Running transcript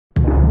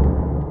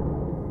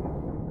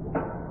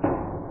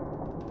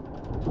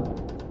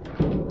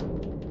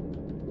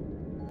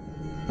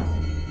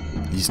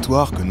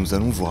L'histoire que nous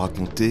allons vous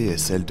raconter est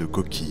celle de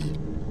coquilles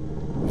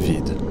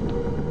vides.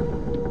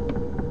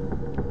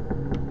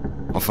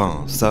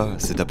 Enfin, ça,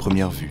 c'est à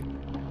première vue.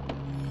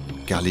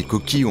 Car les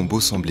coquilles ont beau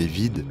sembler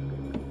vides,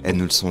 elles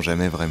ne le sont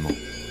jamais vraiment.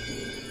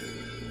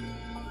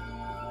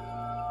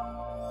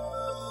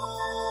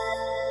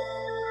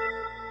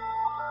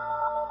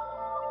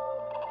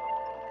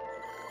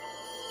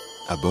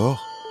 À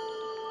bord,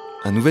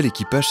 un nouvel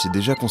équipage s'est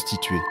déjà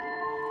constitué,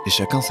 et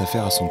chacun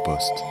s'affaire à son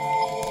poste.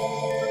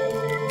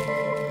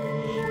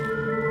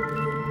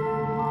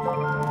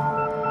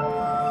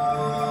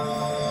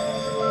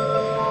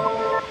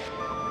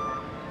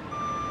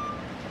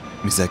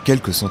 Mais à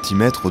quelques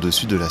centimètres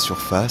au-dessus de la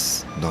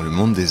surface, dans le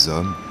monde des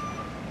hommes,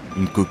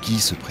 une coquille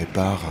se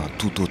prépare à un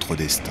tout autre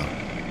destin.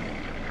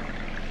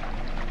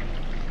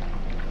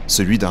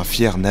 Celui d'un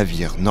fier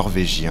navire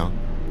norvégien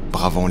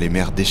bravant les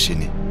mers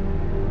déchaînées.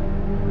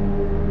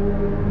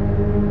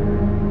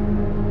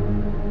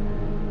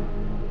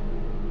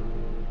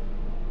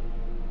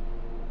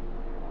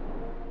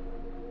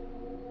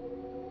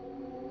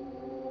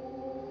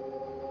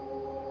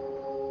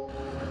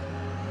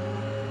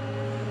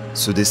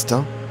 Ce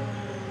destin,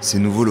 ces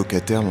nouveaux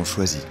locataires l'ont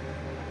choisi.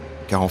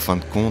 Car en fin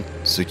de compte,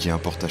 ce qui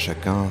importe à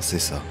chacun, c'est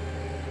ça.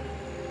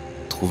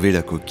 Trouver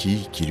la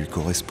coquille qui lui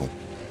correspond.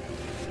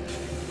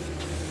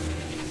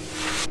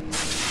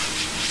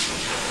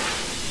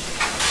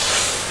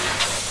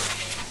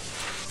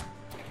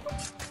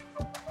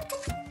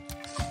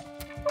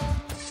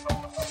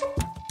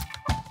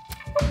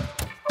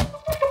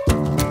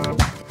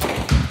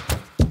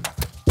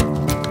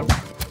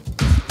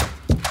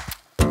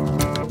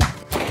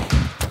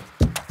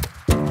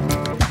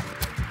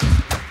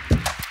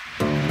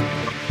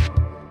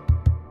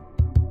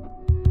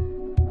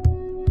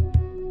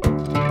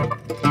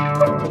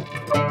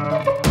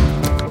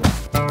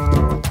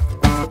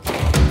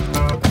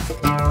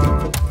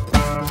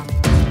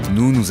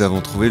 Nous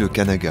avons trouvé le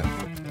Kanaga,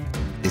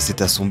 et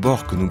c'est à son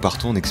bord que nous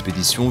partons en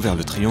expédition vers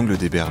le triangle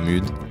des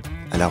Bermudes,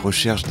 à la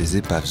recherche des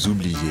épaves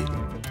oubliées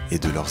et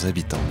de leurs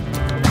habitants.